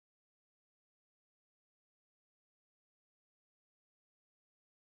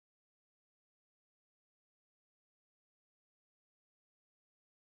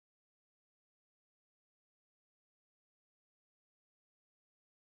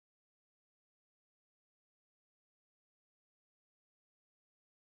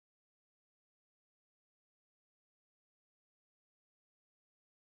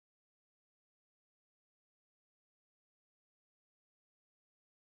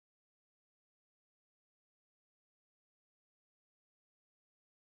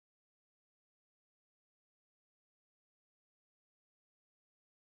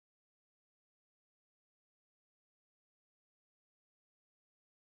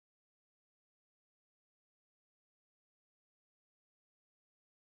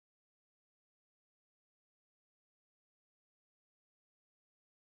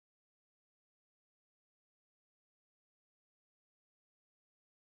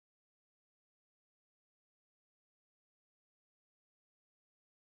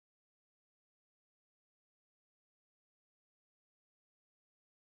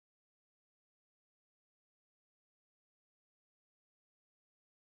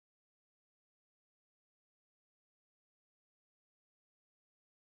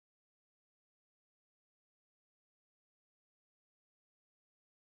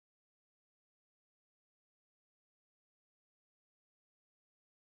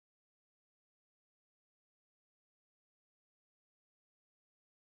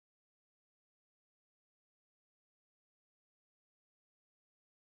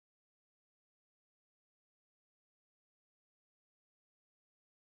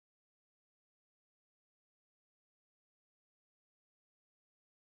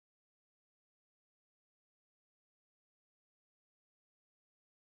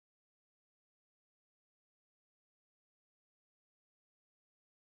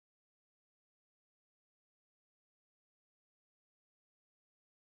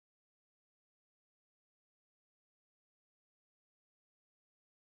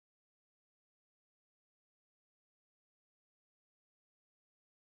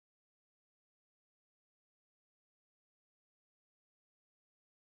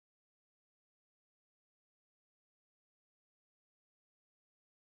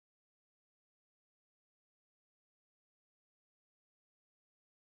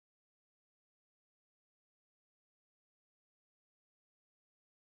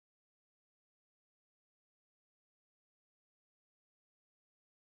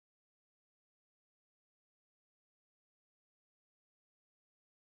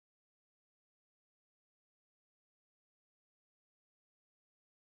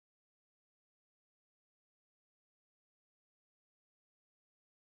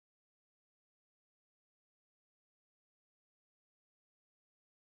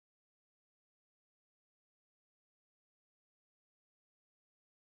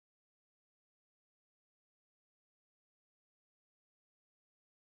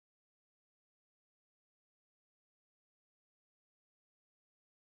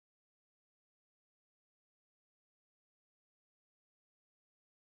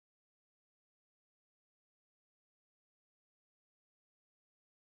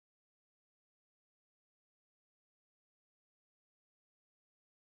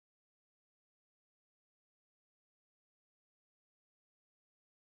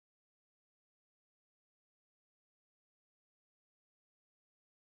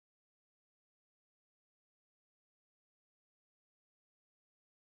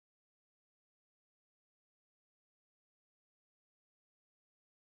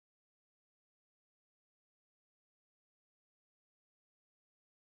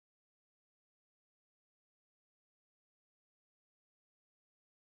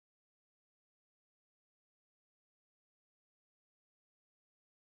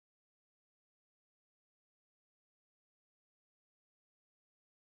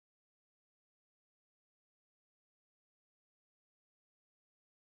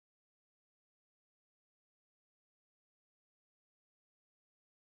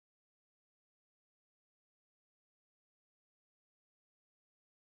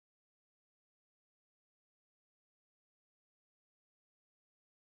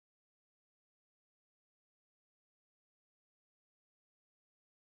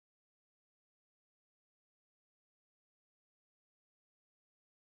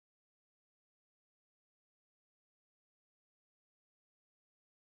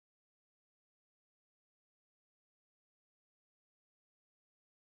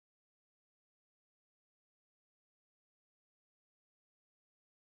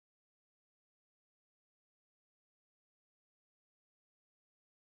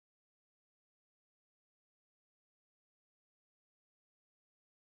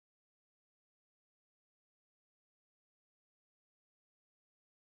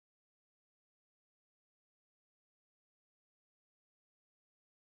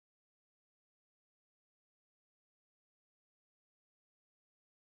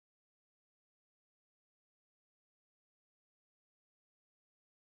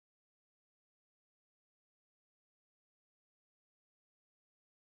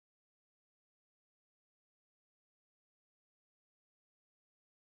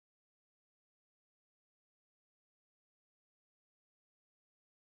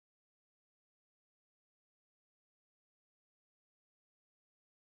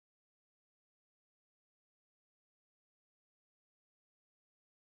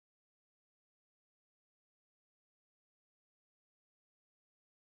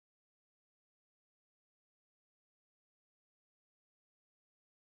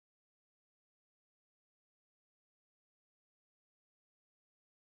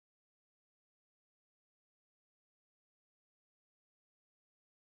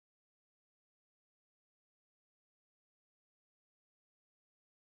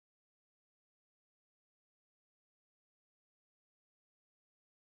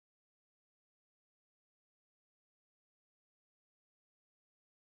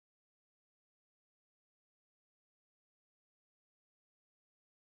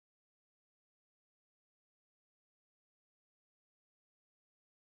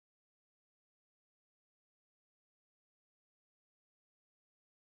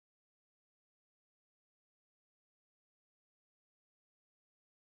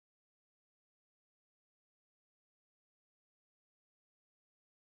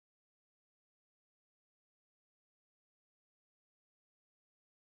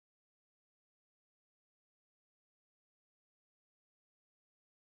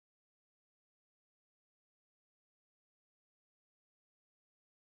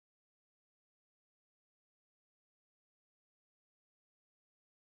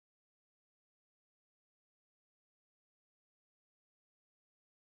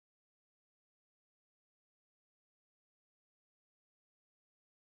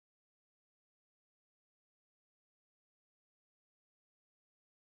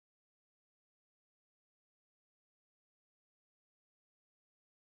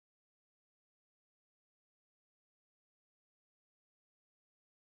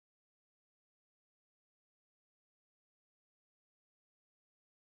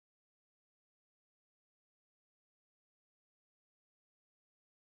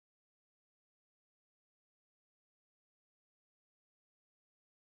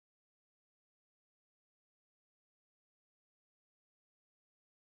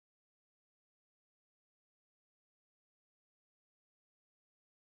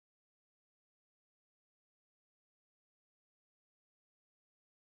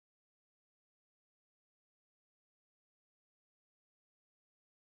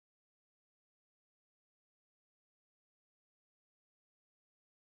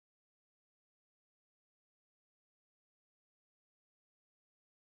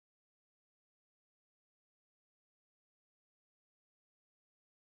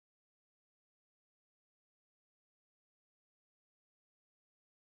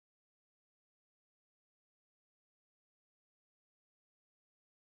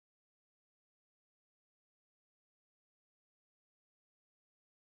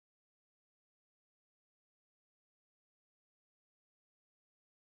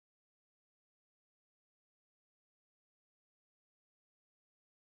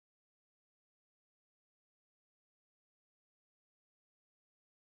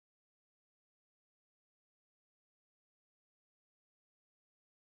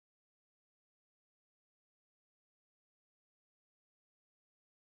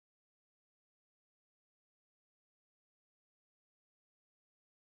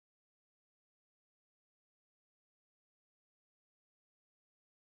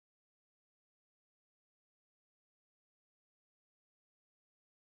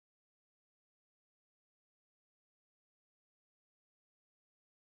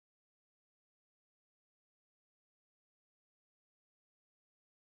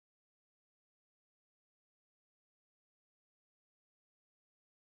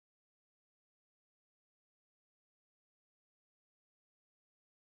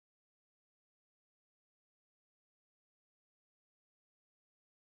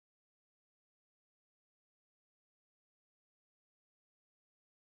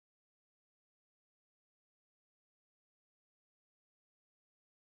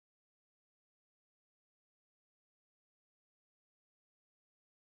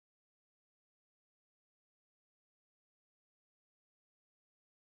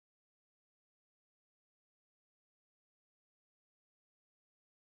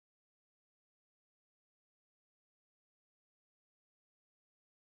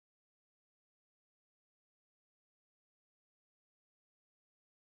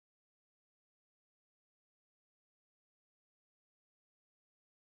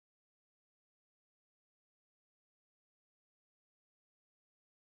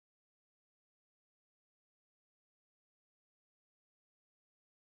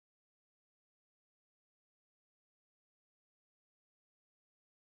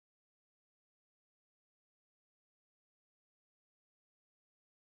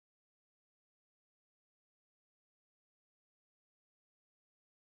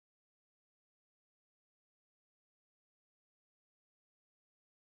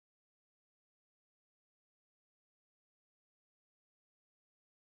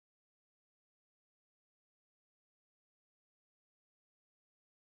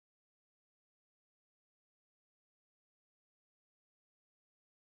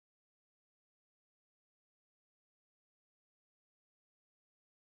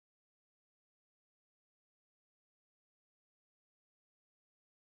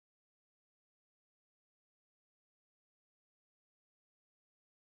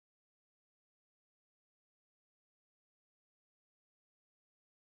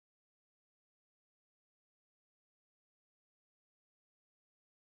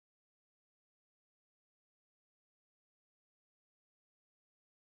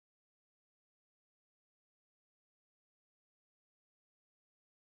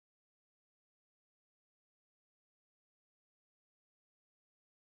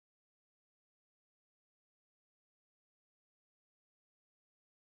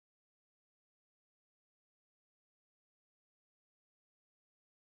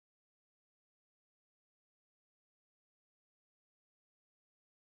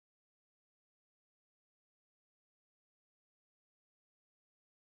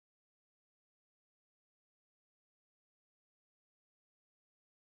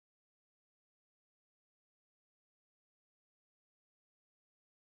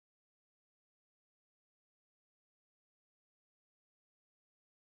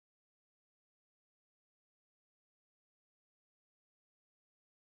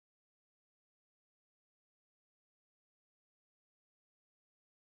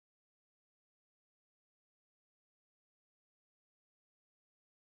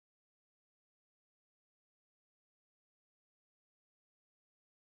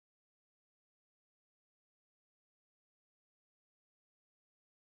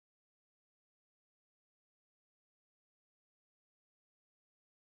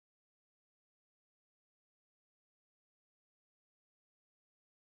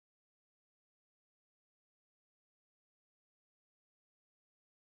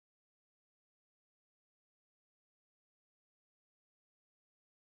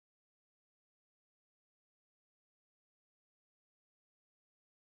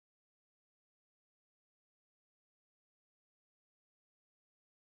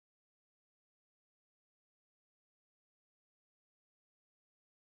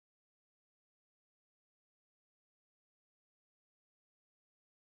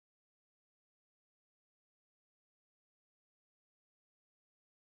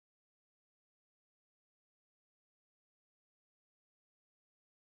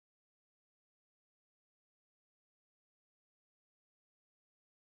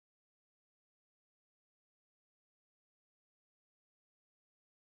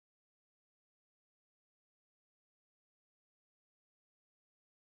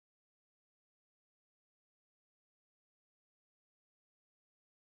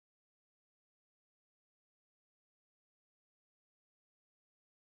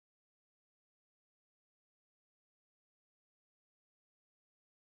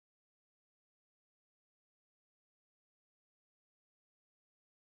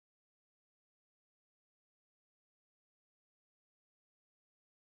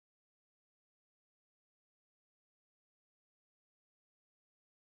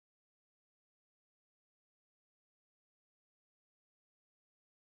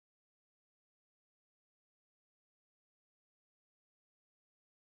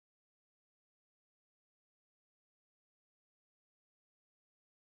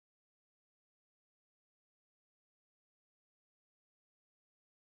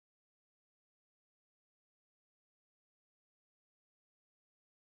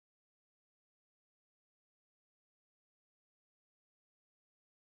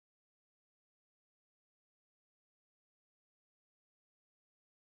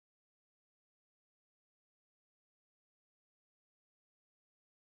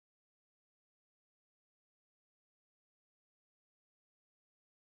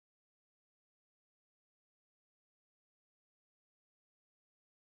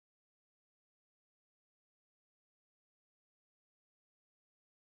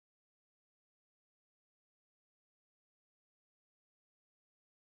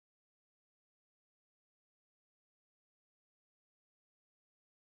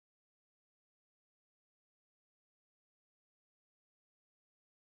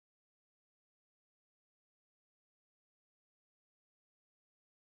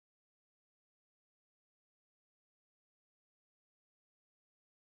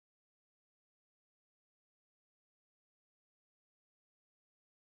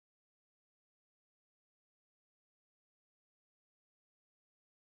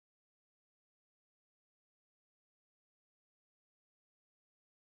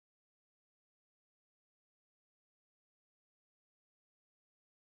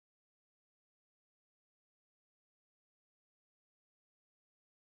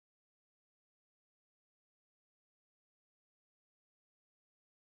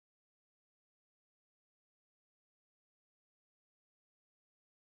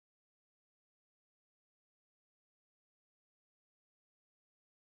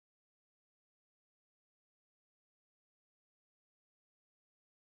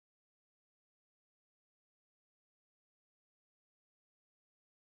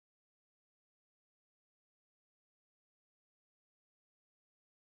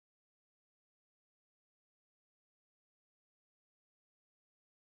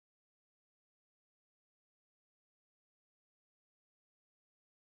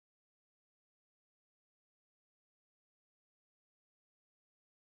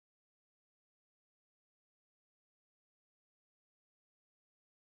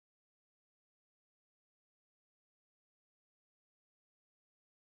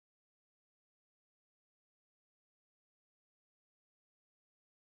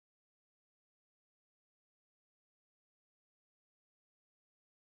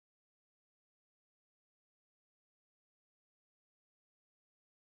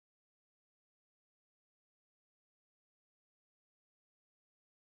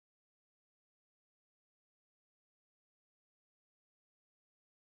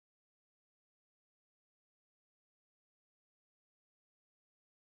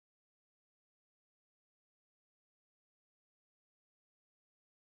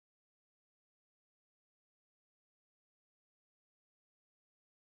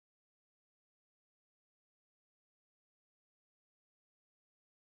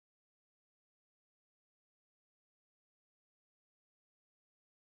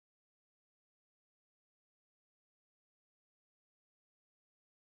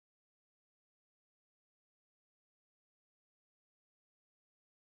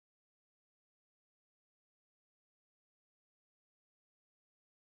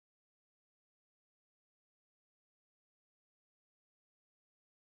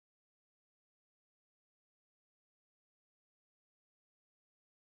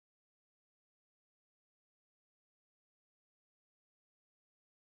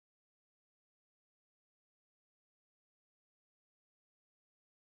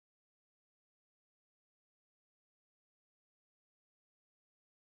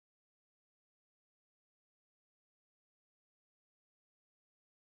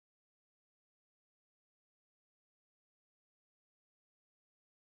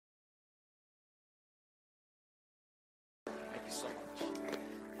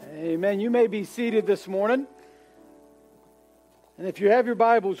Amen. You may be seated this morning. And if you have your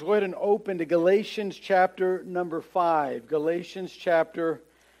Bibles, go ahead and open to Galatians chapter number 5. Galatians chapter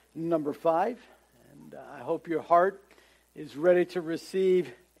number 5. And I hope your heart is ready to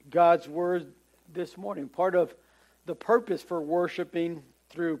receive God's word this morning. Part of the purpose for worshiping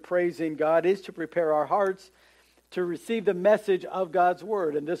through praising God is to prepare our hearts to receive the message of God's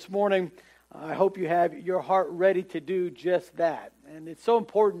word. And this morning, I hope you have your heart ready to do just that. And it's so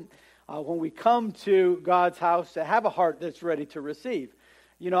important when we come to God's house to have a heart that's ready to receive.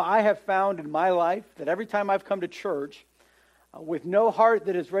 You know, I have found in my life that every time I've come to church with no heart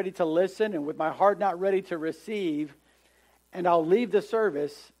that is ready to listen and with my heart not ready to receive, and I'll leave the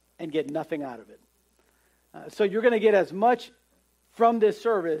service and get nothing out of it. So you're going to get as much from this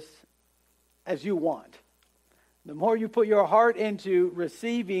service as you want. The more you put your heart into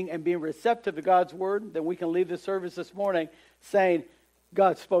receiving and being receptive to God's word, then we can leave the service this morning saying,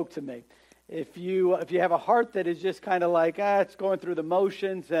 God spoke to me. If you have a heart that is just kind of like, it's going through the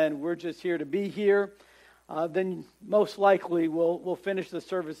motions and we're just here to be here, then most likely we'll finish the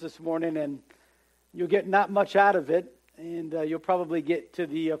service this morning and you'll get not much out of it, and you'll probably get to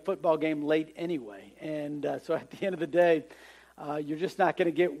the football game late anyway. And so at the end of the day, you're just not going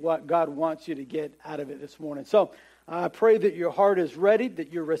to get what God wants you to get out of it this morning. So I pray that your heart is ready,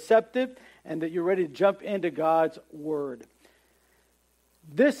 that you're receptive, and that you're ready to jump into God's word.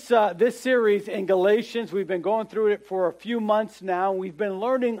 This series in Galatians, we've been going through it for a few months now. We've been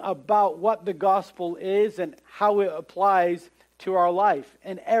learning about what the gospel is and how it applies to our life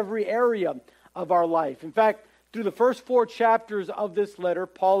in every area of our life. In fact, through the first 4 chapters of this letter,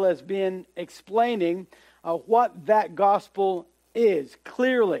 Paul has been explaining what that gospel is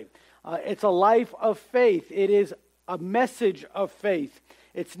clearly. It's a life of faith. It is a message of faith.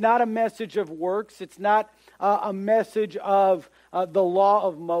 It's not a message of works. It's not a message of the law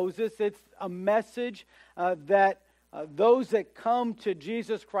of Moses. It's a message that those that come to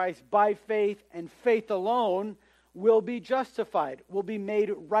Jesus Christ by faith and faith alone will be justified, will be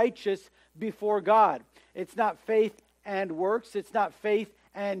made righteous before God. It's not faith and works. It's not faith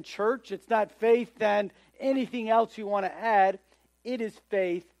and church. It's not faith and anything else you want to add. It is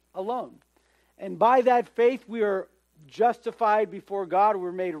faith alone. And by that faith, we are justified before God.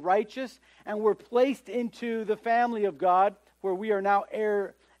 We're made righteous, and we're placed into the family of God, where we are now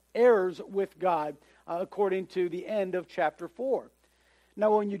heirs with God, according to the end of chapter 4.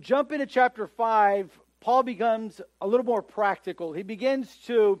 Now, when you jump into chapter 5, Paul becomes a little more practical. He begins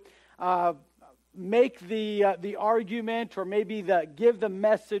to make the argument, or maybe give the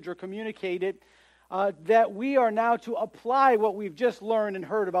message or communicate it, that we are now to apply what we've just learned and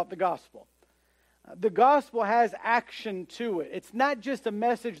heard about the gospel. The gospel has action to it. It's not just a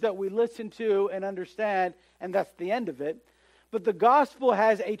message that we listen to and understand, and that's the end of it. But the gospel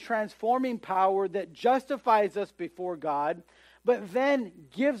has a transforming power that justifies us before God, but then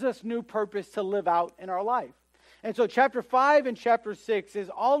gives us new purpose to live out in our life. And so chapter 5 and chapter 6 is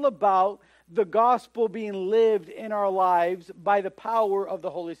all about the gospel being lived in our lives by the power of the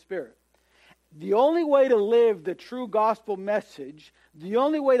Holy Spirit. The only way to live the true gospel message, the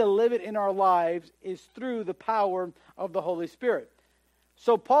only way to live it in our lives, is through the power of the Holy Spirit.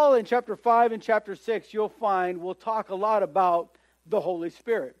 So Paul in chapter 5 and chapter 6, you'll find, will talk a lot about the Holy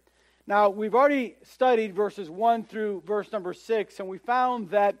Spirit. Now, we've already studied verses 1 through verse number 6, and we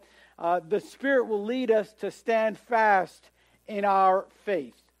found that the Spirit will lead us to stand fast in our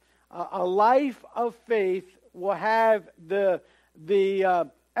faith. A life of faith will have the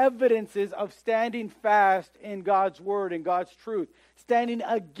evidences of standing fast in God's word and God's truth, standing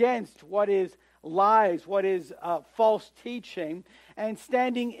against what is lies, what is false teaching, and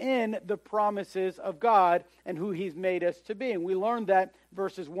standing in the promises of God and who He's made us to be. And we learned that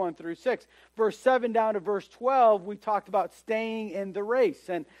verses 1 through 6. Verse 7 down to verse 12, we talked about staying in the race.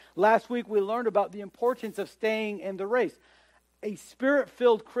 And last week we learned about the importance of staying in the race. A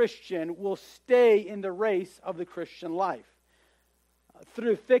Spirit-filled Christian will stay in the race of the Christian life.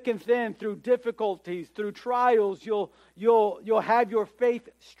 Through thick and thin, through difficulties, through trials, you'll have your faith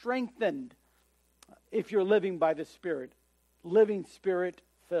strengthened if you're living by the Spirit, living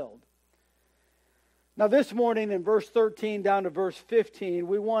Spirit-filled. Now this morning in verse 13 down to verse 15,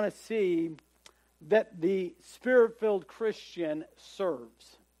 we want to see that the Spirit-filled Christian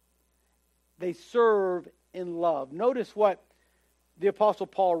serves. They serve in love. Notice what the Apostle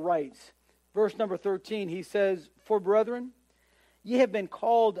Paul writes. Verse number 13, he says, "For brethren, ye have been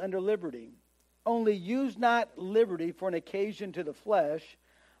called unto liberty. Only use not liberty for an occasion to the flesh,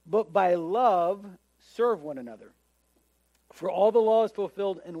 but by love serve one another. For all the law is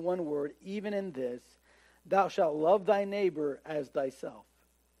fulfilled in one word, even in this, thou shalt love thy neighbor as thyself.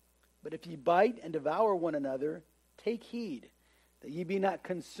 But if ye bite and devour one another, take heed that ye be not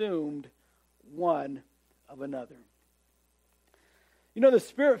consumed one of another. You know, the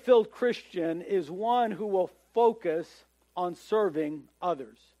Spirit-filled Christian is one who will focus on serving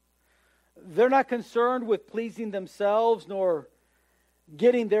others. They're not concerned with pleasing themselves nor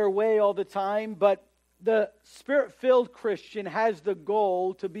getting their way all the time, but the Spirit-filled Christian has the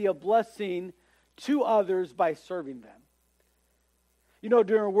goal to be a blessing to others by serving them. You know,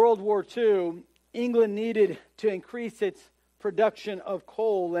 during World War II, England needed to increase its production of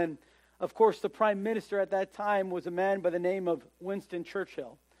coal, and of course the Prime Minister at that time was a man by the name of Winston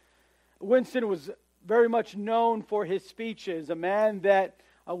Churchill. Winston was very much known for his speeches, a man that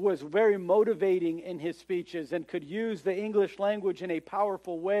was very motivating in his speeches and could use the English language in a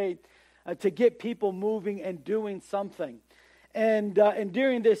powerful way to get people moving and doing something. And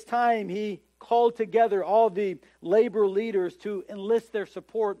during this time, he called together all the labor leaders to enlist their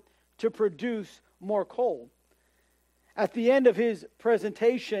support to produce more coal. At the end of his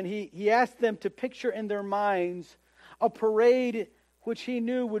presentation, he asked them to picture in their minds a parade which he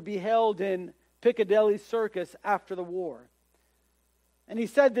knew would be held in Piccadilly Circus after the war. And he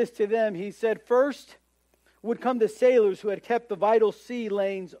said this to them. He said, first would come the sailors who had kept the vital sea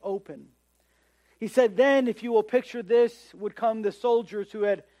lanes open. He said, then, if you will picture this, would come the soldiers who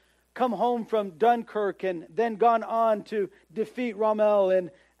had come home from Dunkirk and then gone on to defeat Rommel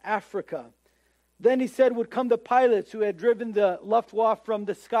in Africa. Then he said would come the pilots who had driven the Luftwaffe from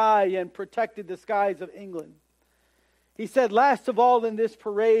the sky and protected the skies of England. He said, last of all in this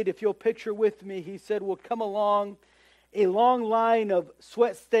parade, if you'll picture with me, he said, will come along a long line of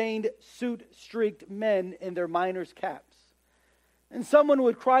sweat-stained, soot-streaked men in their miners' caps. And someone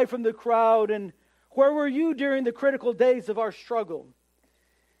would cry from the crowd, and where were you during the critical days of our struggle?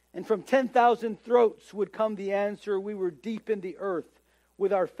 And from 10,000 throats would come the answer, we were deep in the earth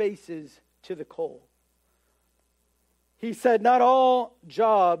with our faces to the coal. He said, not all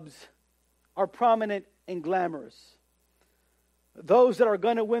jobs are prominent and glamorous. Those that are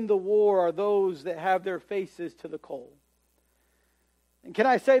going to win the war are those that have their faces to the coal. And can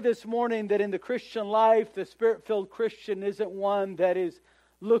I say this morning that in the Christian life, the Spirit-filled Christian isn't one that is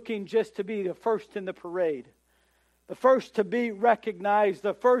looking just to be the first in the parade, the first to be recognized,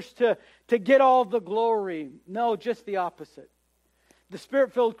 the first to get all the glory. No, just the opposite. The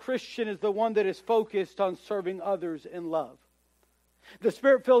Spirit-filled Christian is the one that is focused on serving others in love. The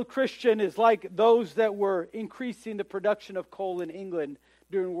Spirit-filled Christian is like those that were increasing the production of coal in England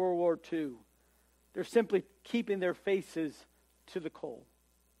during World War II. They're simply keeping their faces to the coal.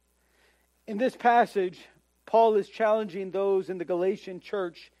 In this passage, Paul is challenging those in the Galatian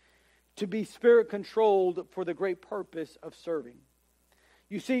church to be Spirit-controlled for the great purpose of serving.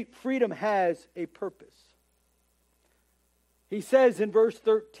 You see, freedom has a purpose. He says in verse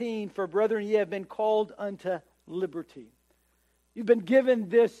 13, for brethren, ye have been called unto liberty. You've been given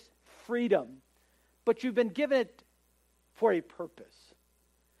this freedom, but you've been given it for a purpose.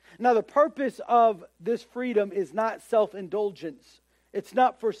 Now, the purpose of this freedom is not self-indulgence. It's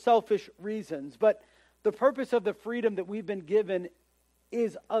not for selfish reasons, but the purpose of the freedom that we've been given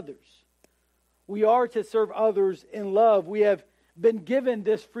is others. We are to serve others in love. We have been given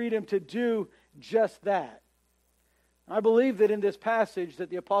this freedom to do just that. I believe that in this passage that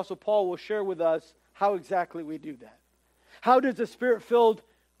the Apostle Paul will share with us how exactly we do that. How does a Spirit-filled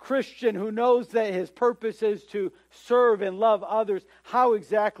Christian who knows that his purpose is to serve and love others, how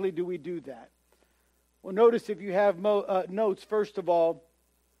exactly do we do that? Well, notice if you have notes, first of all,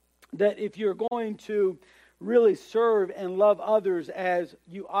 that if you're going to really serve and love others as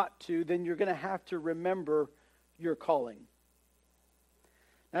you ought to, then you're going to have to remember your calling.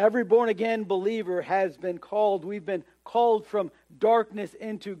 Now, every born-again believer has been called. We've been called from darkness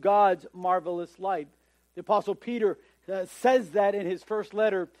into God's marvelous light. The Apostle Peter says that in his first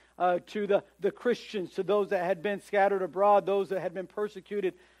letter to the Christians, to those that had been scattered abroad, those that had been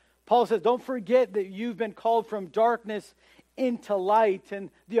persecuted. Paul says, don't forget that you've been called from darkness into light. And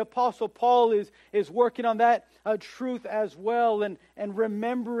the Apostle Paul is working on that truth as well and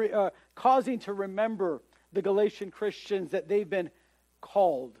causing to remember the Galatian Christians that they've been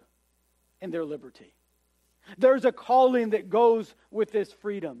called in their liberty. There's a calling that goes with this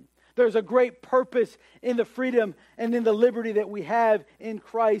freedom. There's a great purpose in the freedom and in the liberty that we have in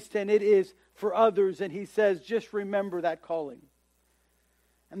Christ, and it is for others. And he says, just remember that calling.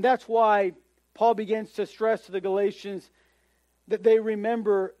 And that's why Paul begins to stress to the Galatians that they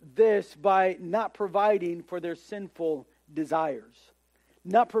remember this by not providing for their sinful desires.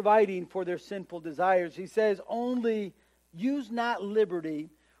 Not providing for their sinful desires. He says, only use not liberty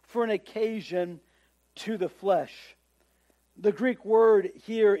for an occasion to the flesh, The Greek word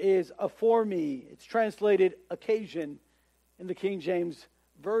here is aphormi. It's translated occasion in the King James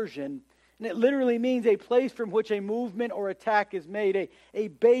Version. And it literally means a place from which a movement or attack is made, a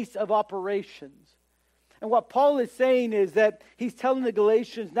base of operations. And what Paul is saying is that he's telling the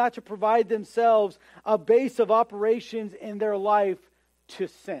Galatians not to provide themselves a base of operations in their life to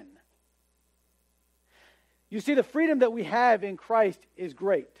sin. You see, the freedom that we have in Christ is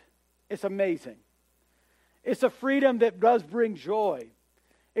great. It's amazing. It's a freedom that does bring joy.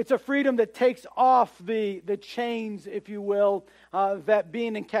 It's a freedom that takes off the chains, if you will, that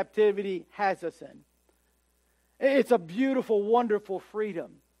being in captivity has us in. It's a beautiful, wonderful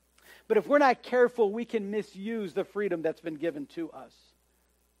freedom. But if we're not careful, we can misuse the freedom that's been given to us.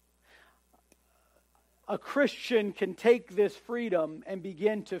 A Christian can take this freedom and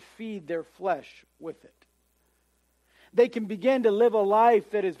begin to feed their flesh with it. They can begin to live a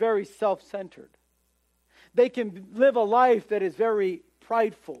life that is very self-centered. They can live a life that is very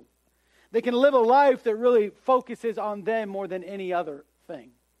prideful. They can live a life that really focuses on them more than any other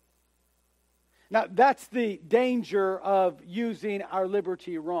thing. Now, that's the danger of using our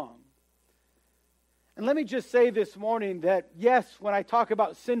liberty wrong. And let me just say this morning that, yes, when I talk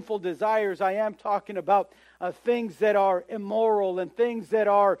about sinful desires, I am talking about things that are immoral and things that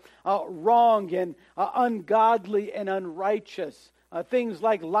are wrong and ungodly and unrighteous. Things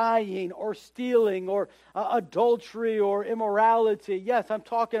like lying or stealing or adultery or immorality. Yes, I'm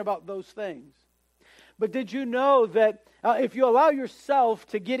talking about those things. But did you know that if you allow yourself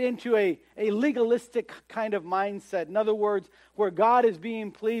to get into a legalistic kind of mindset, in other words, where God is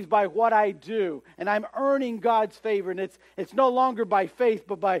being pleased by what I do, and I'm earning God's favor, and it's no longer by faith,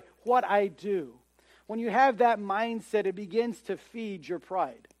 but by what I do. When you have that mindset, it begins to feed your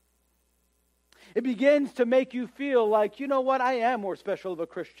pride. It begins to make you feel like, you know what, I am more special of a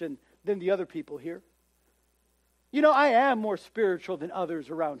Christian than the other people here. You know, I am more spiritual than others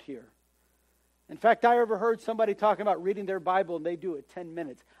around here. In fact, I ever heard somebody talking about reading their Bible and they do it 10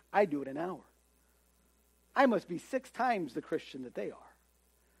 minutes. I do it an hour. I must be 6 times the Christian that they are.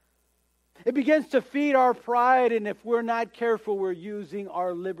 It begins to feed our pride, and if we're not careful, we're using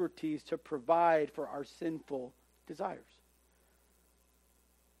our liberties to provide for our sinful desires.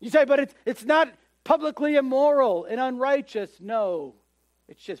 You say, but it's not publicly immoral and unrighteous. No,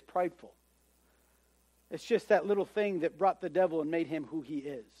 it's just prideful. It's just that little thing that brought the devil and made him who he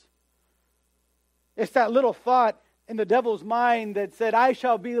is. It's that little thought in the devil's mind that said, I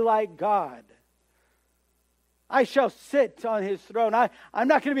shall be like God. I shall sit on his throne. I'm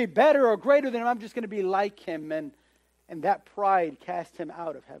not going to be better or greater than him. I'm just going to be like him. And that pride cast him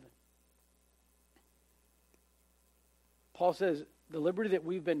out of heaven. Paul says, the liberty that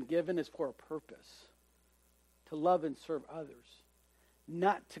we've been given is for a purpose. To love and serve others.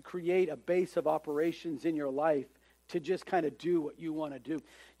 Not to create a base of operations in your life to just kind of do what you want to do.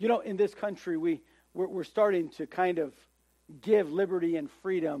 You know, in this country, we're starting to kind of give liberty and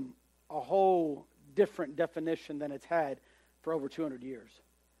freedom a whole different definition than it's had for over 200 years.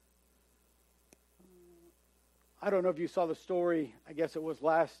 I don't know if you saw the story, I guess it was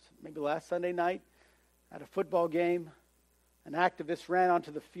last Sunday night at a football game. An activist ran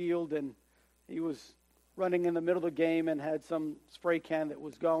onto the field and he was running in the middle of the game and had some spray can that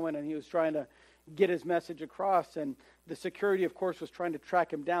was going, and he was trying to get his message across, and the security, of course, was trying to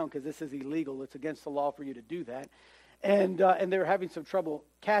track him down because this is illegal. It's against the law for you to do that. And they were having some trouble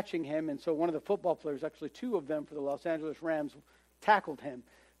catching him, and so one of the football players, actually 2 of them for the Los Angeles Rams, tackled him,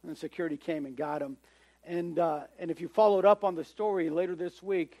 and the security came and got him. And if you followed up on the story later this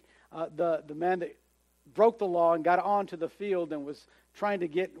week, the man that broke the law and got onto the field and was trying to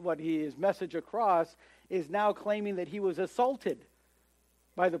get his message across is now claiming that he was assaulted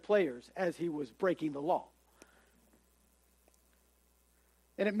by the players as he was breaking the law.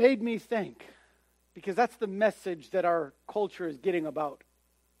 And it made me think, because that's the message that our culture is getting about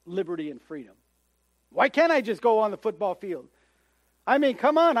liberty and freedom. Why can't I just go on the football field? I mean,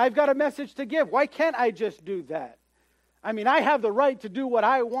 come on, I've got a message to give. Why can't I just do that? I mean, I have the right to do what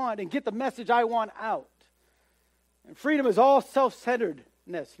I want and get the message I want out. And freedom is all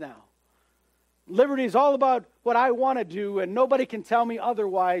self-centeredness now. Liberty is all about what I want to do, and nobody can tell me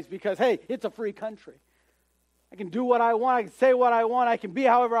otherwise because, hey, it's a free country. I can do what I want. I can say what I want. I can be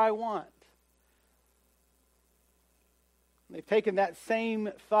however I want. And they've taken that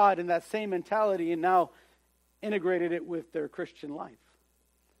same thought and that same mentality and now integrated it with their Christian life.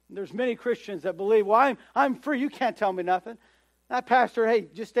 And there's many Christians that believe, well, I'm free. You can't tell me nothing. Now, Pastor, hey,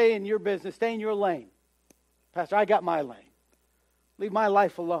 just stay in your business. Stay in your lane. Pastor, I got my lane. Leave my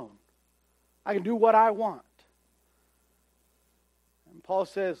life alone. I can do what I want. And Paul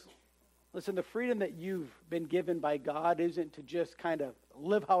says, Listen, the freedom that you've been given by God isn't to just kind of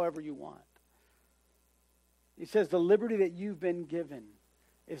live however you want. He says the liberty that you've been given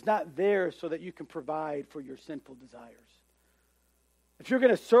is not there so that you can provide for your sinful desires. If you're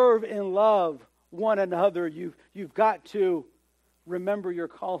going to serve and love one another, you've got to remember your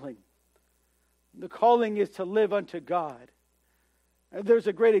calling. The calling is to live unto God. There's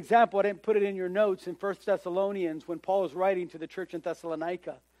a great example. I didn't put it in your notes in 1 Thessalonians when Paul is writing to the church in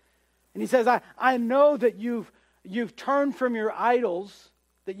Thessalonica. And he says, I know that you've turned from your idols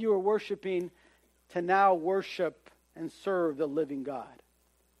that you were worshiping to now worship and serve the living God.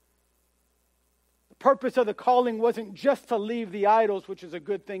 The purpose of the calling wasn't just to leave the idols, which is a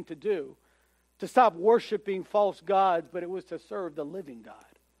good thing to do, to stop worshiping false gods, but it was to serve the living God.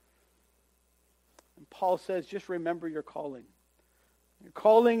 And Paul says, just remember your calling. Your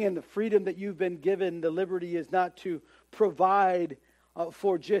calling and the freedom that you've been given, the liberty is not to provide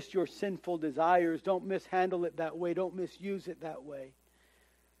for just your sinful desires. Don't mishandle it that way. Don't misuse it that way.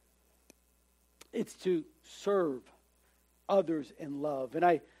 It's to serve others in love. And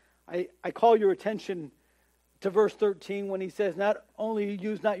I call your attention to verse 13 when he says, not only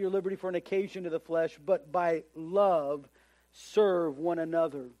use not your liberty for an occasion to the flesh, but by love serve one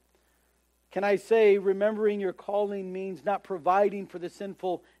another. Can I say, remembering your calling means not providing for the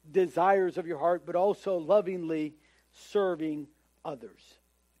sinful desires of your heart, but also lovingly serving others.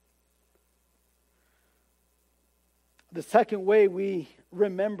 The second way we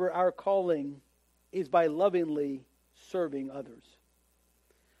remember our calling is by lovingly serving others.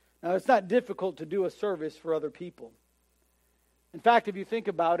 Now, it's not difficult to do a service for other people. In fact, if you think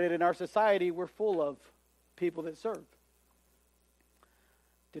about it, in our society, we're full of people that serve.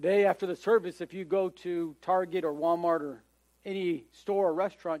 Today, after the service, if you go to Target or Walmart or any store or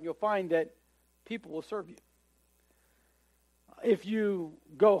restaurant, you'll find that people will serve you. If you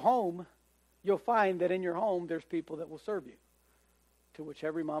go home, you'll find that in your home, there's people that will serve you. To which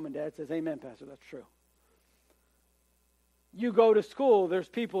every mom and dad says, amen, Pastor, that's true. You go to school, there's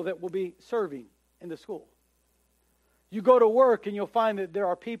people that will be serving in the school. You go to work and you'll find that there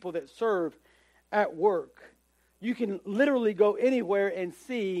are people that serve at work. You can literally go anywhere and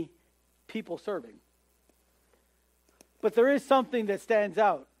see people serving. But there is something that stands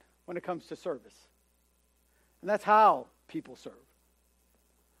out when it comes to service. And that's how people serve.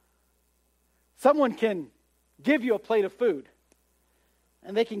 Someone can give you a plate of food.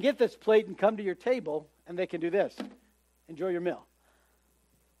 And they can get this plate and come to your table and they can do this. Enjoy your meal.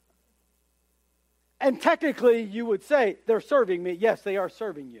 And technically you would say, they're serving me. Yes, they are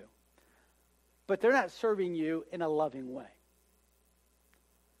serving you. But they're not serving you in a loving way.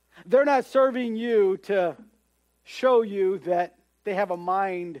 They're not serving you to show you that they have a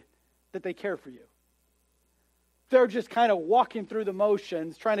mind that they care for you. They're just kind of walking through the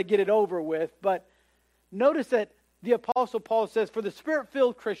motions, trying to get it over with. But notice that the Apostle Paul says, for the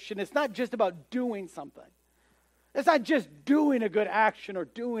Spirit-filled Christian, it's not just about doing something. It's not just doing a good action or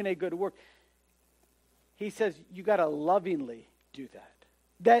doing a good work. He says, you got to lovingly do that.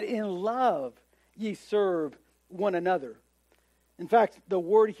 That in love ye serve one another. In fact, the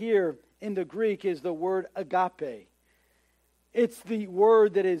word here in the Greek is the word agape. It's the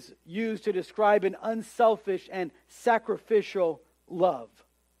word that is used to describe an unselfish and sacrificial love.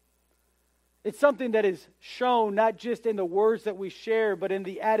 It's something that is shown not just in the words that we share, but in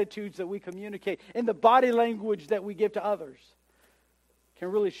the attitudes that we communicate, in the body language that we give to others.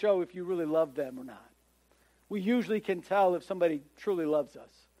 Can really show if you really love them or not. We usually can tell if somebody truly loves us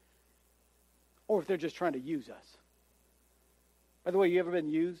or if they're just trying to use us. By the way, you ever been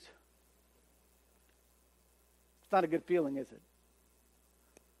used? It's not a good feeling, is it?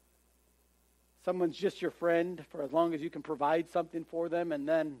 Someone's just your friend for as long as you can provide something for them, and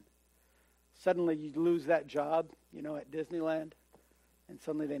then suddenly you lose that job, at Disneyland, and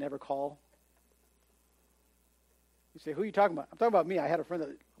suddenly they never call. You say, who are you talking about? I'm talking about me. I had a friend that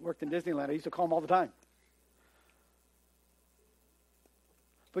worked in Disneyland. I used to call him all the time.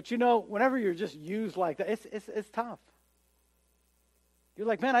 But whenever you're just used like that, it's tough. You're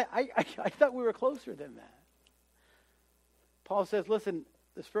like, man, I thought we were closer than that. Paul says, listen,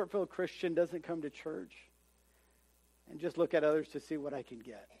 the Spirit-filled Christian doesn't come to church and just look at others to see what I can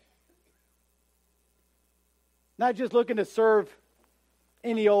get. Not just looking to serve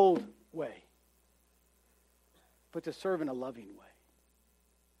any old way, but to serve in a loving way.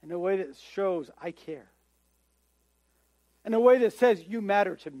 In a way that shows I care. In a way that says you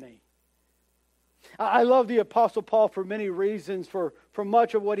matter to me. I love the Apostle Paul for many reasons, for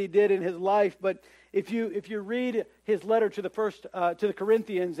much of what he did in his life. But if you read his letter to the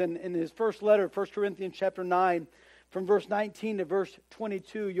Corinthians, and in his first letter, 1 Corinthians chapter 9, from verse 19 to verse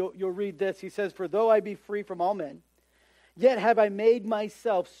 22, you'll read this. He says, "For though I be free from all men, yet have I made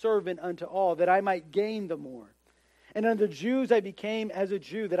myself servant unto all, that I might gain the more. And unto the Jews I became as a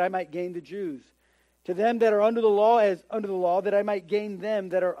Jew, that I might gain the Jews. To them that are under the law, as under the law, that I might gain them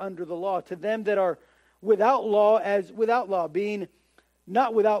that are under the law. To them that are without law, as without law, being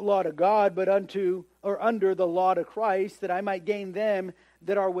not without law to God, but unto or under the law to Christ, that I might gain them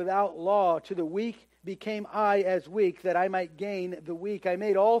that are without law. To the weak became I as weak, that I might gain the weak. I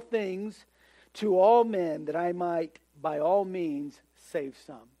made all things to all men, that I might by all means save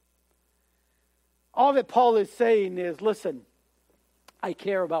some." All that Paul is saying is, listen, I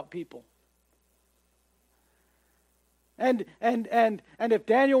care about people. And if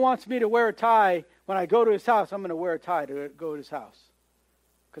Daniel wants me to wear a tie when I go to his house, I'm going to wear a tie to go to his house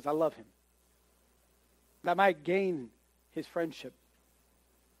because I love him. That I might gain his friendship.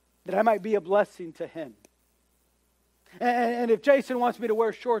 That I might be a blessing to him. And if Jason wants me to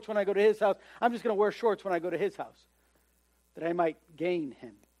wear shorts when I go to his house, I'm just going to wear shorts when I go to his house. That I might gain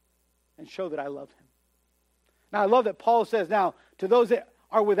him and show that I love him. Now I love that Paul says, now, to those that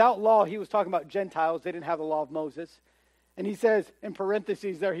are without law, he was talking about Gentiles. They didn't have the law of Moses. And he says, in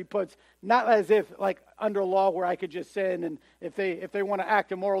parentheses there, he puts, not as if like under law where I could just sin, and if they want to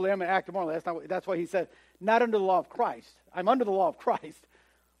act immorally, I'm going to act immorally. That's why he said, not under the law of Christ. I'm under the law of Christ.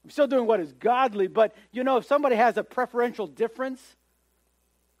 I'm still doing what is godly, but if somebody has a preferential difference,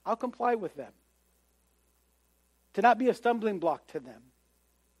 I'll comply with them. To not be a stumbling block to them.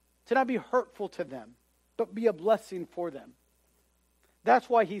 To not be hurtful to them, but be a blessing for them. That's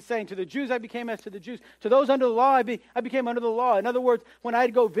why he's saying, to the Jews I became as to the Jews. To those under the law, I became under the law. In other words, when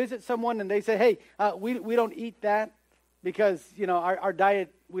I'd go visit someone and they say, hey, we don't eat that because, our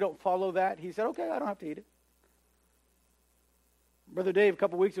diet, we don't follow that. He said, okay, I don't have to eat it. Brother Dave, a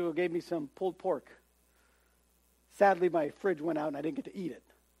couple weeks ago, gave me some pulled pork. Sadly, my fridge went out and I didn't get to eat it.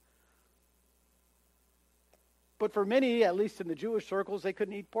 But for many, at least in the Jewish circles, they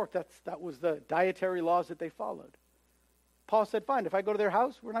couldn't eat pork. That was the dietary laws that they followed. Paul said, fine, if I go to their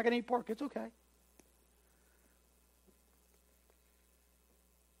house, we're not going to eat pork. It's okay.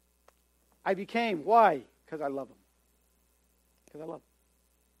 I became. Why? Because I love them. Because I love them.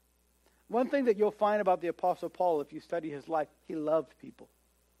 One thing that you'll find about the Apostle Paul, if you study his life, he loved people.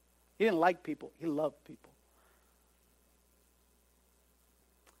 He didn't like people. He loved people.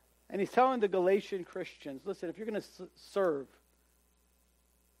 And he's telling the Galatian Christians, listen, if you're going to serve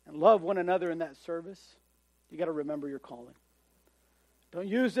and love one another in that service, you got to remember your calling. Don't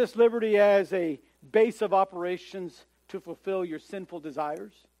use this liberty as a base of operations to fulfill your sinful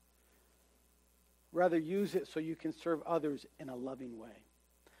desires. Rather, use it so you can serve others in a loving way.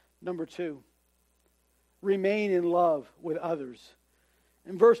 Number 2, remain in love with others.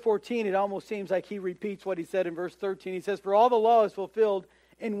 In verse 14, it almost seems like he repeats what he said in verse 13. He says, for all the law is fulfilled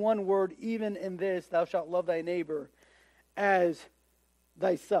in one word, even in this, thou shalt love thy neighbor as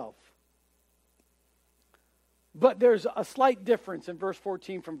thyself. But there's a slight difference in verse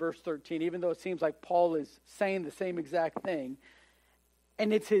 14 from verse 13, even though it seems like Paul is saying the same exact thing.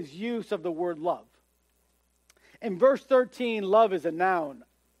 And it's his use of the word love. In verse 13, love is a noun,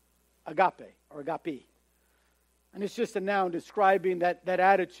 agape or agape. And it's just a noun describing that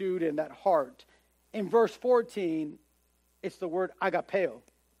attitude and that heart. In verse 14, it's the word agapeo.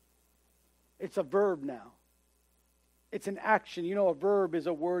 It's a verb now. It's an action. A verb is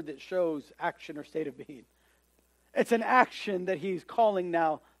a word that shows action or state of being. It's an action that he's calling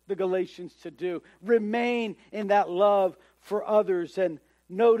now the Galatians to do. Remain in that love for others. And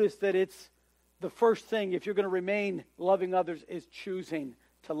notice that it's the first thing, if you're going to remain loving others, is choosing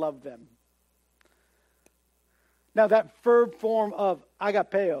to love them. Now that verb form of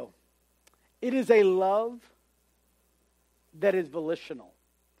agapeo, it is a love that is volitional.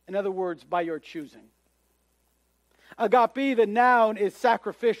 In other words, by your choosing. Agape, the noun, is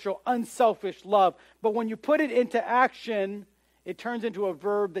sacrificial, unselfish love. But when you put it into action, it turns into a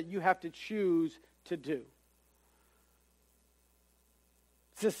verb that you have to choose to do.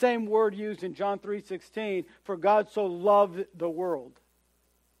 It's the same word used in John 3:16. For God so loved the world.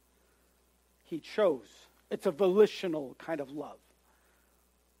 He chose. It's a volitional kind of love.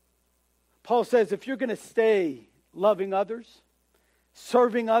 Paul says if you're going to stay loving others,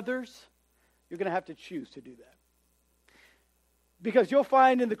 serving others, you're going to have to choose to do that. Because you'll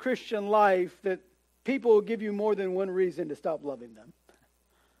find in the Christian life that people will give you more than one reason to stop loving them.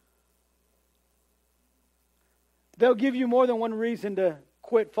 They'll give you more than one reason to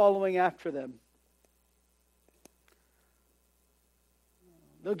quit following after them.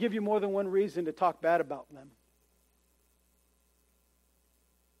 They'll give you more than one reason to talk bad about them.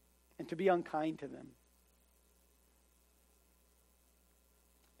 And to be unkind to them.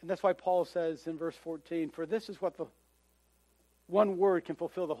 And that's why Paul says in verse 14, for this is what the one word can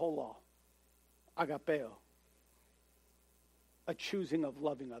fulfill the whole law. Agapeo. A choosing of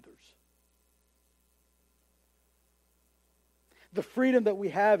loving others. The freedom that we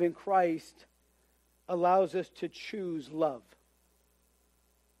have in Christ allows us to choose love.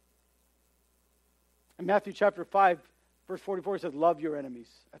 In Matthew chapter 5, verse 44, it says, love your enemies.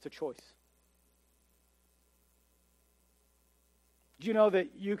 That's a choice. Do you know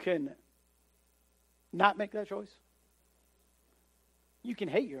that you can not make that choice? You can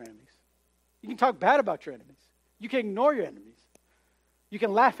hate your enemies. You can talk bad about your enemies. You can ignore your enemies. You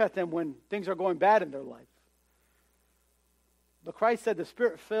can laugh at them when things are going bad in their life. But Christ said the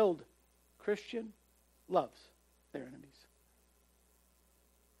Spirit-filled Christian loves their enemies.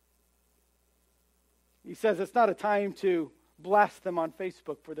 He says it's not a time to blast them on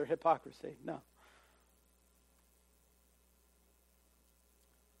Facebook for their hypocrisy. No.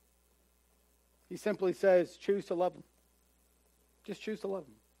 He simply says, choose to love them. Just choose to love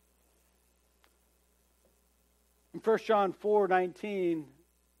them. In 1 John 4:19,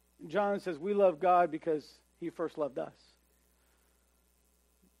 John says, we love God because he first loved us.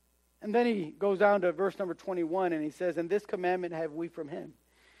 And then he goes down to verse number 21, and he says, and this commandment have we from him,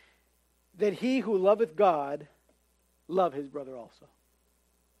 that he who loveth God love his brother also.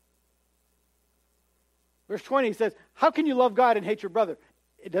 Verse 20, he says, how can you love God and hate your brother?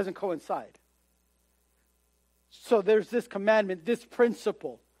 It doesn't coincide. So there's this commandment, this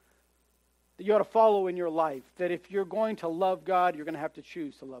principle that you ought to follow in your life, that if you're going to love God, you're going to have to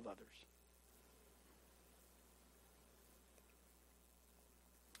choose to love others.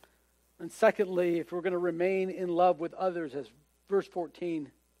 And secondly, if we're going to remain in love with others, as verse 14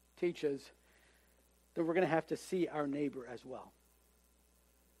 teaches, then we're going to have to see our neighbor as well.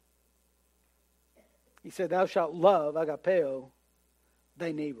 He said, thou shalt love, agapeo,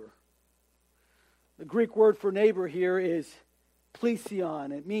 thy neighbor. The Greek word for neighbor here is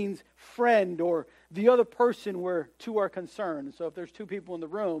plesion. It means friend or the other person where two are concerned. So if there's two people in the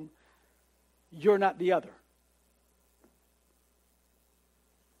room, you're not the other.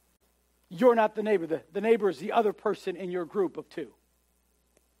 You're not the neighbor. The neighbor is the other person in your group of two.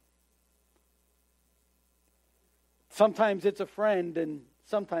 Sometimes it's a friend and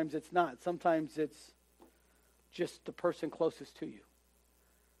sometimes it's not. Sometimes it's just the person closest to you.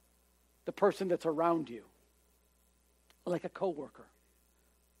 The person that's around you. Like a coworker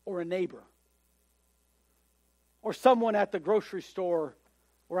or a neighbor. Or someone at the grocery store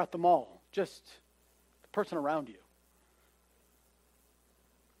or at the mall. Just the person around you.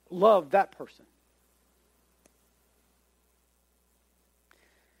 Love that person.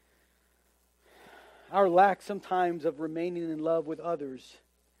 Our lack sometimes of remaining in love with others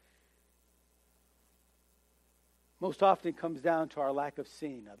most often comes down to our lack of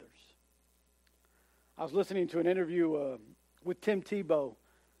seeing others. I was listening to an interview with Tim Tebow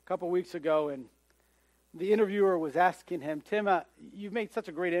a couple weeks ago, and the interviewer was asking him, Tim, you've made such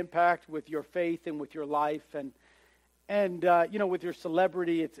a great impact with your faith and with your life, and with your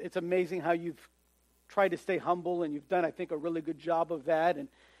celebrity, it's amazing how you've tried to stay humble, and you've done, I think, a really good job of that. And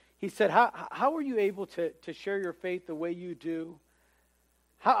he said, how are you able to share your faith the way you do?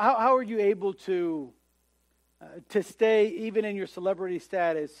 How are you able to stay, even in your celebrity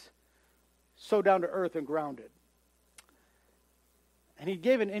status, so down to earth and grounded? And he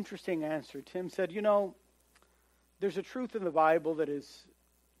gave an interesting answer. Tim said, there's a truth in the Bible that is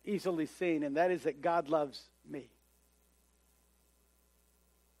easily seen, and that is that God loves me.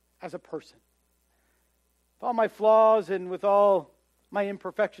 As a person. With all my flaws and with all my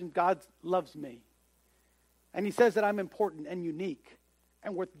imperfections, God loves me. And he says that I'm important and unique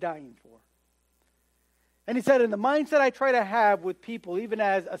and worth dying for. And he said, in the mindset I try to have with people, even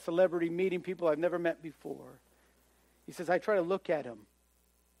as a celebrity meeting people I've never met before, he says, I try to look at them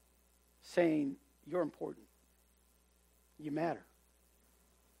saying, you're important. You matter.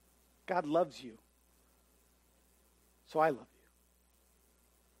 God loves you. So I love you.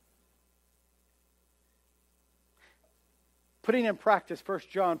 Putting in practice 1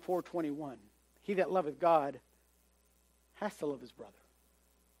 John 4:21. He that loveth God has to love his brother.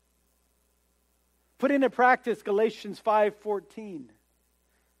 Putting in practice Galatians 5:14.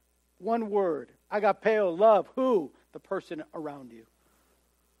 One word. Agapeo, love. Who? The person around you.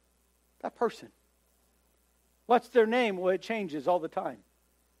 That person. What's their name? Well, it changes all the time.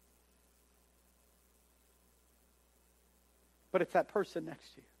 But it's that person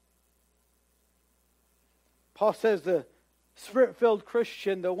next to you. Paul says the Spirit-filled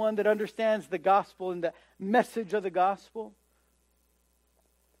Christian, the one that understands the gospel and the message of the gospel,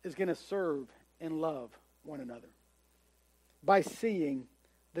 is going to serve and love one another by seeing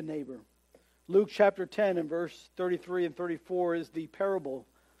the neighbor. Luke chapter 10 and verse 33 and 34 is the parable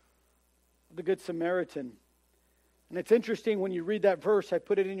of the Good Samaritan. And it's interesting when you read that verse, I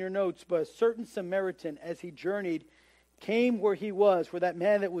put it in your notes, but a certain Samaritan, as he journeyed, came where he was, where that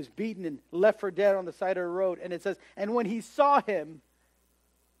man that was beaten and left for dead on the side of the road. And it says, and when he saw him,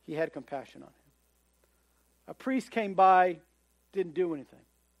 he had compassion on him. A priest came by, didn't do anything.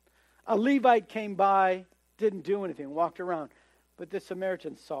 A Levite came by, didn't do anything, walked around. But this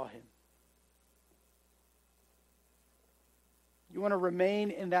Samaritan saw him. You want to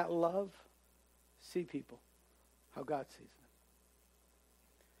remain in that love? See people how God sees them.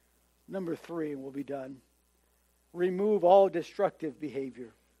 Number 3, and we'll be done. Remove all destructive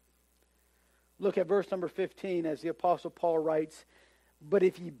behavior. Look at verse number 15 as the Apostle Paul writes, but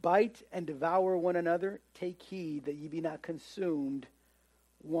if ye bite and devour one another, take heed that ye be not consumed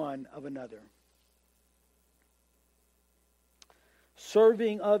one of another.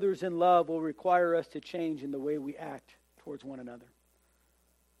 Serving others in love will require us to change in the way we act towards one another.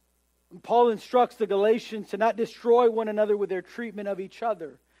 And Paul instructs the Galatians to not destroy one another with their treatment of each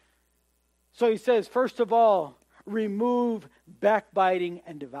other. So he says, first of all, remove backbiting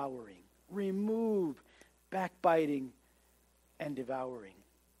and devouring. Remove backbiting and devouring.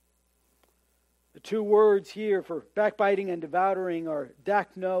 The two words here for backbiting and devouring are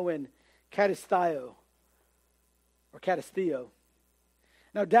dakno and katastheo, or katastheo.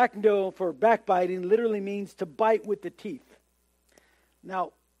 Now, dakno for backbiting literally means to bite with the teeth.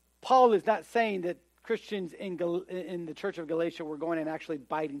 Now, Paul is not saying that Christians in the church of Galatia were going and actually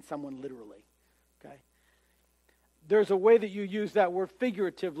biting someone literally. Okay? There's a way that you use that word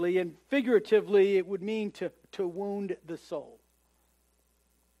figuratively, and figuratively it would mean to wound the soul.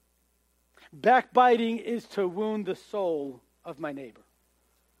 Backbiting is to wound the soul of my neighbor,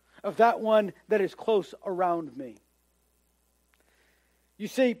 of that one that is close around me. You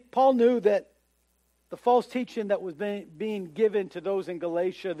see, Paul knew that the false teaching that was being given to those in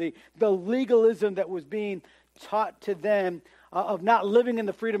Galatia, the legalism that was being taught to them of not living in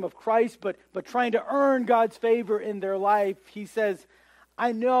the freedom of Christ, but trying to earn God's favor in their life, he says,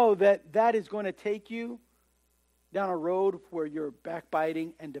 I know that is going to take you down a road where you're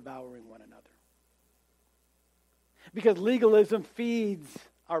backbiting and devouring one another. Because legalism feeds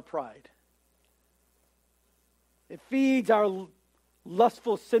our pride. It feeds our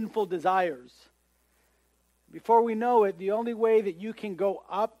lustful, sinful desires. Before we know it, the only way that you can go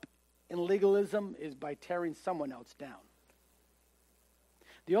up in legalism is by tearing someone else down.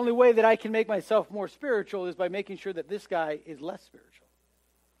 The only way that I can make myself more spiritual is by making sure that this guy is less spiritual.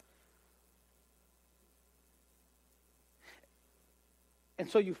 And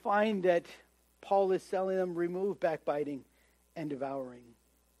so you find that Paul is telling them, remove backbiting and devouring.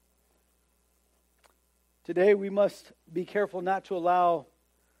 Today we must be careful not to allow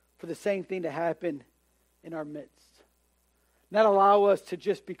for the same thing to happen in our midst. Not allow us to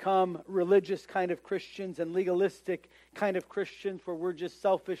just become religious kind of Christians and legalistic kind of Christians where we're just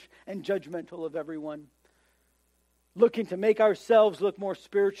selfish and judgmental of everyone. Looking to make ourselves look more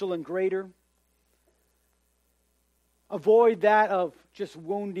spiritual and greater. Avoid that of just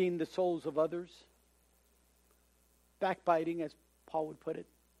wounding the souls of others. Backbiting, as Paul would put it.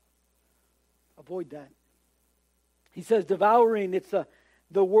 Avoid that. He says devouring, it's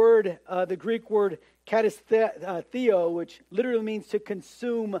the word, the Greek word katastheo, which literally means to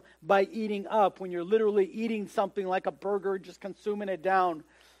consume by eating up. When you're literally eating something like a burger, just consuming it down.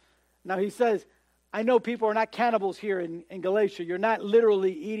 Now he says, I know people are not cannibals here in Galatia. You're not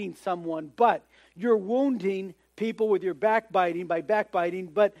literally eating someone, but you're wounding people with your backbiting by backbiting.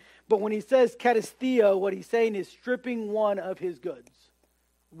 But when he says katastheo, what he's saying is stripping one of his goods.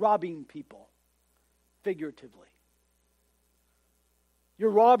 Robbing people, figuratively. You're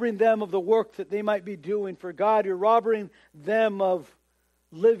robbing them of the work that they might be doing for God. You're robbing them of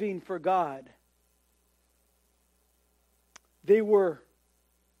living for God. In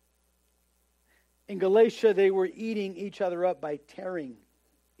Galatia, they were eating each other up by tearing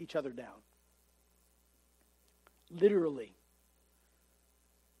each other down. Literally.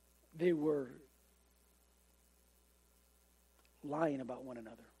 They were lying about one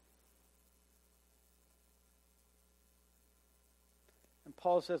another. And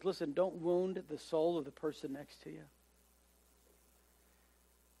Paul says, listen, don't wound the soul of the person next to you.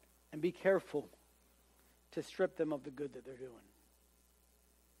 And be careful to strip them of the good that they're doing.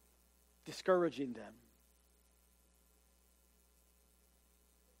 Discouraging them.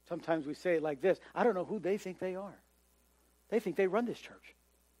 Sometimes we say it like this, I don't know who they think they are. They think they run this church.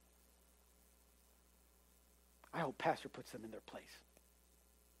 I hope pastor puts them in their place.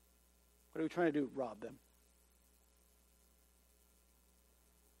 What are we trying to do? Rob them.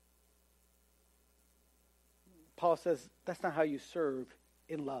 Paul says that's not how you serve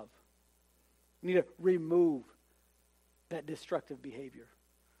in love. You need to remove that destructive behavior.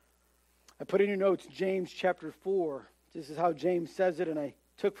 I put in your notes James chapter 4. This is how James says it, and I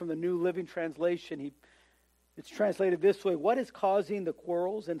took from the New Living Translation. It's translated this way: what is causing the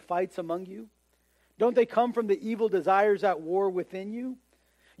quarrels and fights among you? Don't they come from the evil desires at war within you?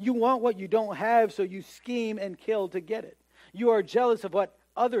 You want what you don't have, so you scheme and kill to get it. You are jealous of what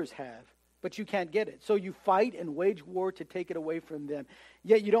others have, but you can't get it. So you fight and wage war to take it away from them.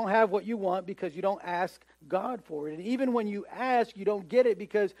 Yet you don't have what you want because you don't ask God for it. And even when you ask, you don't get it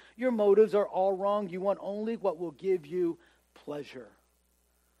because your motives are all wrong. You want only what will give you pleasure.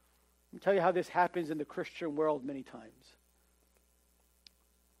 Let me tell you how this happens in the Christian world many times.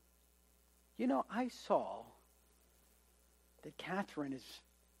 You know, I saw that Catherine is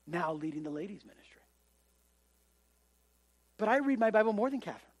now leading the ladies' ministry. But I read my Bible more than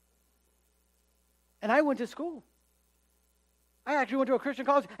Catherine. And I went to school. I actually went to a Christian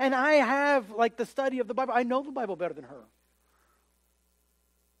college, and I have, the study of the Bible. I know the Bible better than her.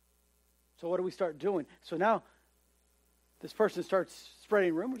 So what do we start doing? So now, this person starts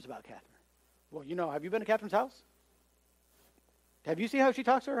spreading rumors about Catherine. Well, have you been to Catherine's house? Have you seen how she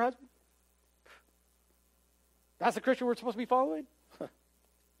talks to her husband? That's the Christian we're supposed to be following?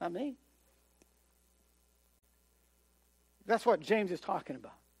 Not me. That's what James is talking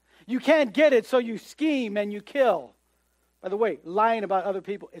about. You can't get it, so you scheme and you kill. By the way, lying about other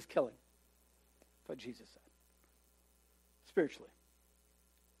people is killing. That's what Jesus said. Spiritually.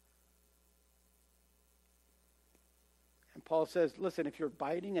 And Paul says, listen, if you're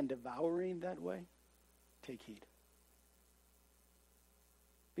biting and devouring that way, take heed.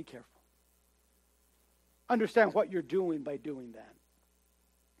 Be careful. Understand what you're doing by doing that.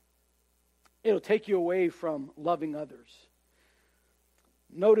 It'll take you away from loving others.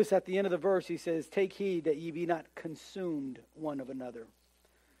 Notice at the end of the verse, he says, take heed that ye be not consumed one of another.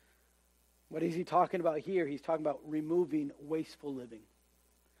 What is he talking about here? He's talking about removing wasteful living.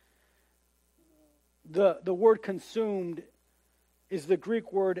 The word consumed is the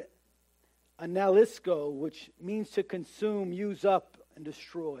Greek word analisko, which means to consume, use up, and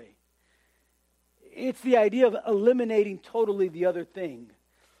destroy. It's the idea of eliminating totally the other thing.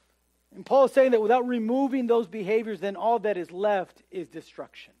 And Paul is saying that without removing those behaviors, then all that is left is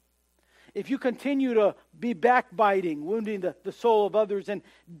destruction. If you continue to be backbiting, wounding the soul of others, and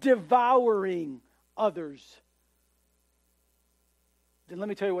devouring others, then let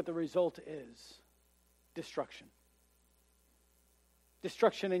me tell you what the result is. Destruction.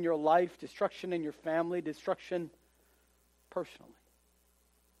 Destruction in your life, destruction in your family, destruction personally.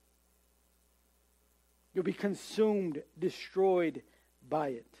 You'll be consumed, destroyed by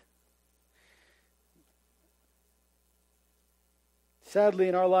it. Sadly,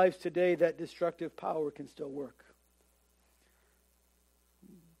 in our lives today, that destructive power can still work.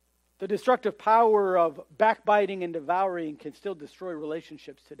 The destructive power of backbiting and devouring can still destroy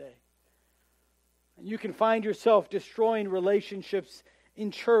relationships today. And you can find yourself destroying relationships in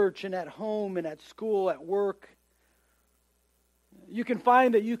church and at home and at school, at work. You can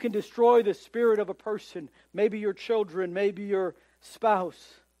find that you can destroy the spirit of a person, maybe your children, maybe your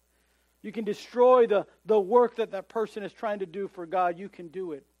spouse. You can destroy the work that person is trying to do for God. You can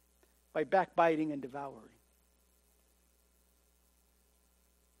do it by backbiting and devouring.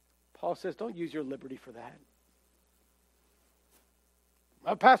 Paul says, don't use your liberty for that.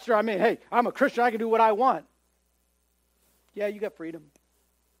 Pastor, hey, I'm a Christian. I can do what I want. Yeah, you got freedom.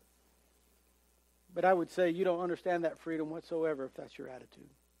 But I would say you don't understand that freedom whatsoever if that's your attitude.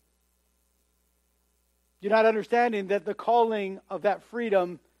 You're not understanding that the calling of that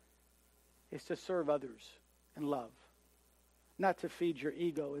freedom is to serve others in love, not to feed your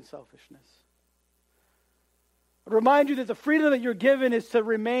ego and selfishness. I remind you that the freedom that you're given is to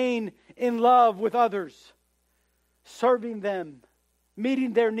remain in love with others, serving them,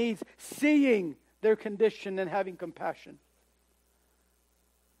 meeting their needs, seeing their condition and having compassion.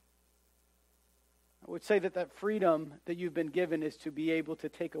 I would say that freedom that you've been given is to be able to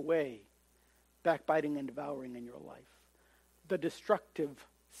take away backbiting and devouring in your life, the destructive,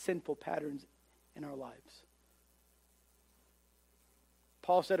 sinful patterns in our lives.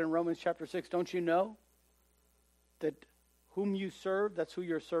 Paul said in Romans chapter 6, don't you know that whom you serve, that's who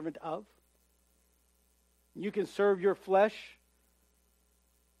you're a servant of? You can serve your flesh,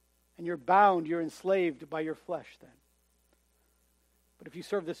 and you're bound, you're enslaved by your flesh then. But if you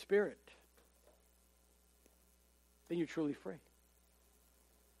serve the Spirit, then you're truly free.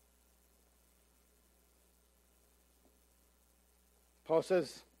 Paul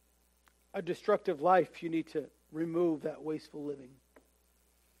says, a destructive life, you need to remove that wasteful living.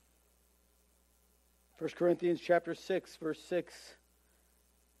 1 Corinthians chapter 6, verse 6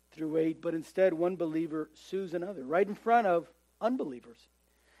 through 8. But instead, one believer sues another right in front of unbelievers.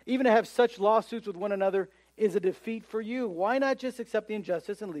 Even to have such lawsuits with one another is a defeat for you. Why not just accept the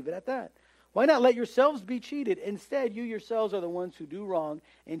injustice and leave it at that? Why not let yourselves be cheated? Instead, you yourselves are the ones who do wrong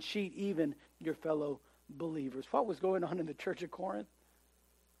and cheat even your fellow believers. What was going on in the church of Corinth?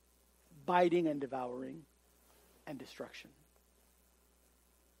 Biting and devouring and destruction.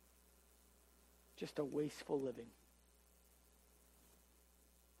 Just a wasteful living.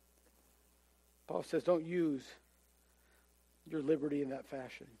 Paul says, don't use your liberty in that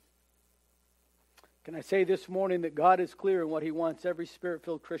fashion. Can I say this morning that God is clear in what he wants every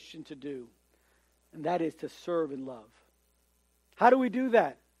Spirit-filled Christian to do, and that is to serve and love. How do we do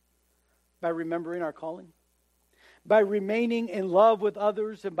that? By remembering our calling, by remaining in love with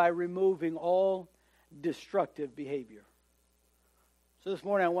others, and by removing all destructive behavior. So this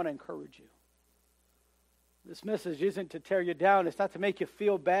morning I want to encourage you. This message isn't to tear you down. It's not to make you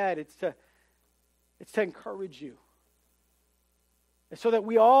feel bad. It's to encourage you. So that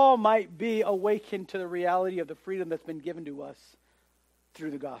we all might be awakened to the reality of the freedom that's been given to us through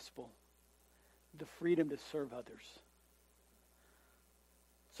the gospel. The freedom to serve others.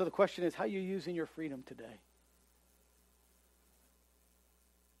 So the question is, how are you using your freedom today?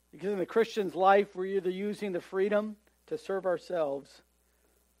 Because in the Christian's life, we're either using the freedom to serve ourselves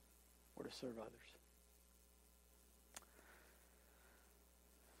or to serve others.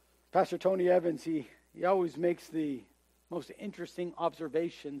 Pastor Tony Evans, he always makes the most interesting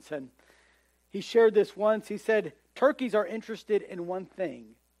observations. And he shared this once. He said, turkeys are interested in one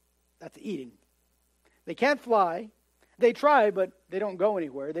thing. That's eating. They can't fly. They try, but they don't go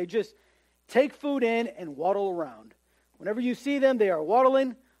anywhere. They just take food in and waddle around. Whenever you see them, they are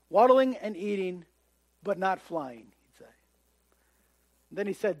waddling and eating, but not flying, he'd say. And then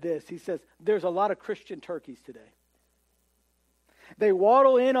he said this. He says, there's a lot of Christian turkeys today. They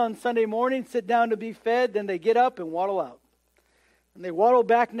waddle in on Sunday morning, sit down to be fed, then they get up and waddle out. And they waddle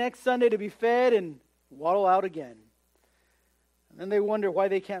back next Sunday to be fed and waddle out again. And then they wonder why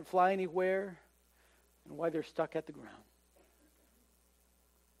they can't fly anywhere and why they're stuck at the ground.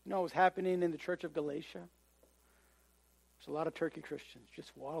 You know what was happening in the church of Galatia? There's a lot of turkey Christians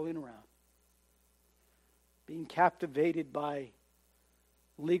just waddling around, being captivated by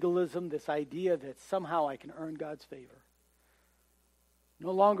legalism, this idea that somehow I can earn God's favor. No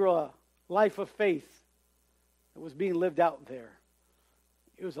longer a life of faith that was being lived out there.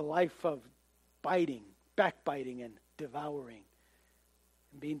 It was a life of biting, backbiting, and devouring,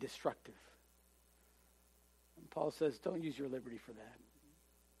 and being destructive. And Paul says, don't use your liberty for that.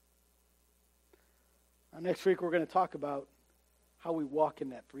 Now, next week we're going to talk about how we walk in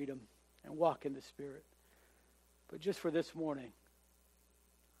that freedom and walk in the Spirit. But just for this morning,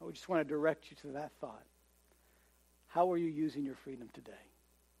 I just want to direct you to that thought. How are you using your freedom today?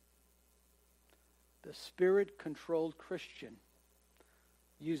 The Spirit-controlled Christian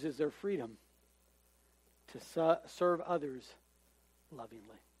uses their freedom to serve others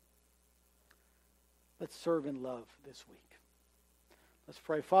lovingly. Let's serve in love this week. Let's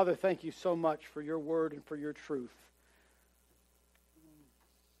pray. Father, thank you so much for your word and for your truth.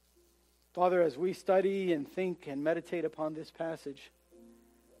 Father, as we study and think and meditate upon this passage,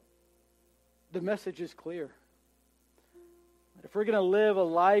 the message is clear. That if we're going to live a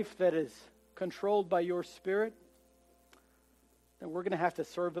life that is controlled by your Spirit, then we're going to have to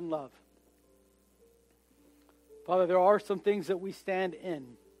serve and love. Father, there are some things that we stand in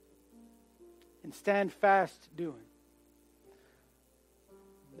and stand fast doing.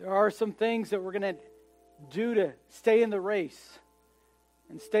 There are some things that we're going to do to stay in the race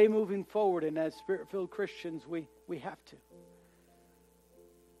and stay moving forward. And as Spirit-filled Christians, we have to.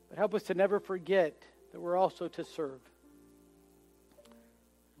 But help us to never forget that we're also to serve.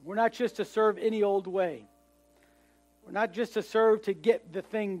 We're not just to serve any old way. We're not just to serve to get the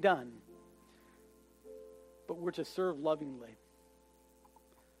thing done. But we're to serve lovingly.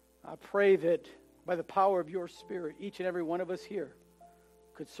 I pray that by the power of your Spirit, each and every one of us here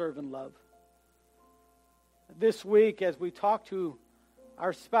could serve and love. This week, as we talk to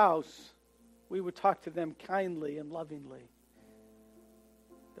our spouse, we would talk to them kindly and lovingly.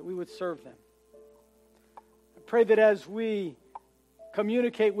 That we would serve them. I pray that as we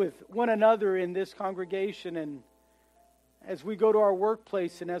communicate with one another in this congregation and as we go to our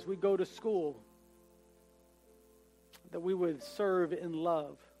workplace and as we go to school, that we would serve in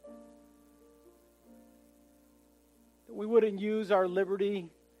love. That we wouldn't use our liberty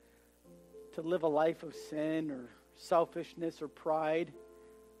to live a life of sin or selfishness or pride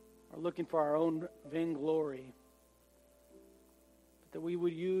or looking for our own vainglory. But that we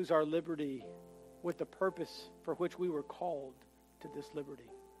would use our liberty with the purpose for which we were called to this liberty.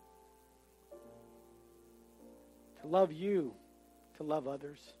 To love you, to love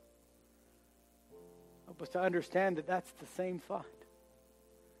others. Help us to understand that that's the same thought.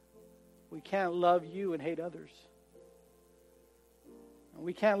 We can't love you and hate others. And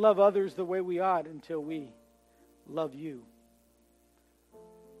we can't love others the way we ought until we love you.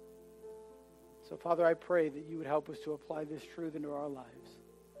 So, Father, I pray that you would help us to apply this truth into our lives.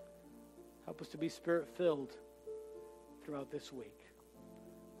 Help us to be Spirit-filled throughout this week.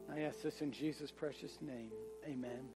 I ask this in Jesus' precious name. Amen.